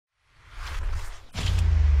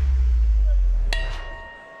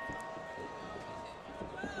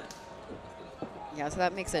Yeah, so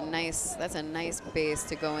that makes that's a nice base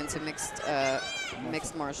to go into mixed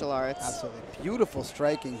martial arts. Absolutely. Beautiful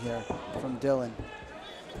striking here from Dylan.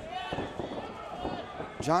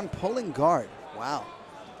 John pulling guard. Wow.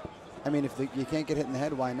 I mean, if you can't get hit in the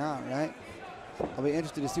head, why not, right? I'll be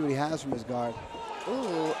interested to see what he has from his guard. Ooh,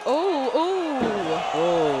 ooh, ooh.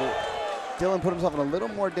 Oh. Dylan put himself in a little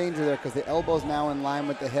more danger there because the elbow's now in line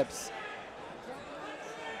with the hips.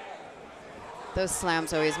 Those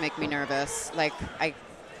slams always make me nervous. Like,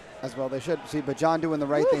 As well, they should. See, but John doing the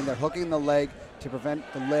right thing. They're hooking the leg to prevent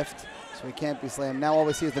the lift, so he can't be slammed. Now all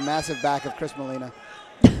we see is the massive back of Chris Molina.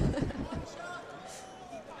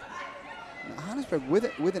 Honigsberg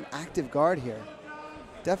with an active guard here.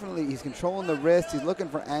 Definitely, he's controlling the wrist. He's looking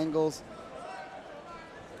for angles.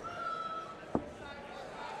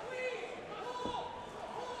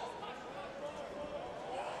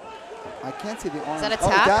 I can't see the arm. Is that a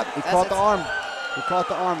tap? He caught the arm. He caught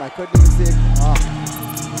the arm. I couldn't even see it. Oh.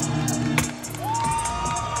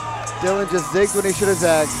 Dylan just zigged when he should have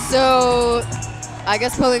zagged. So, I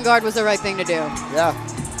guess pulling guard was the right thing to do. Yeah.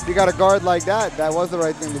 If you got a guard like that, that was the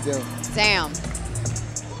right thing to do. Damn.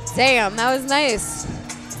 Damn, that was nice.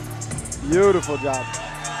 Beautiful job.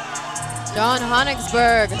 John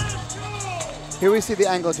Honigsberg. Here we see the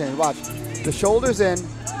angle change. Watch. The shoulder's in.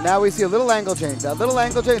 Now we see a little angle change. That little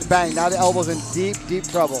angle change, bang. Now the elbow's in deep, deep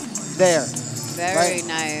trouble. There. Very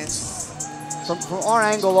nice. From our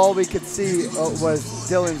angle, all we could see was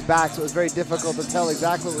Dylan's back, so it was very difficult to tell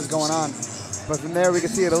exactly what was going on. But from there, we could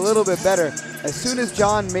see it a little bit better. As soon as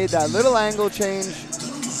John made that little angle change,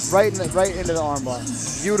 right into the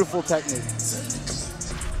armbar. Beautiful technique.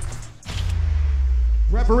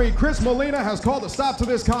 Referee Chris Molina has called a stop to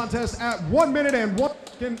this contest at 1 minute and 1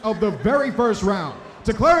 second of the very first round,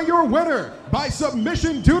 declaring your winner by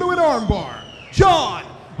submission due to an armbar, John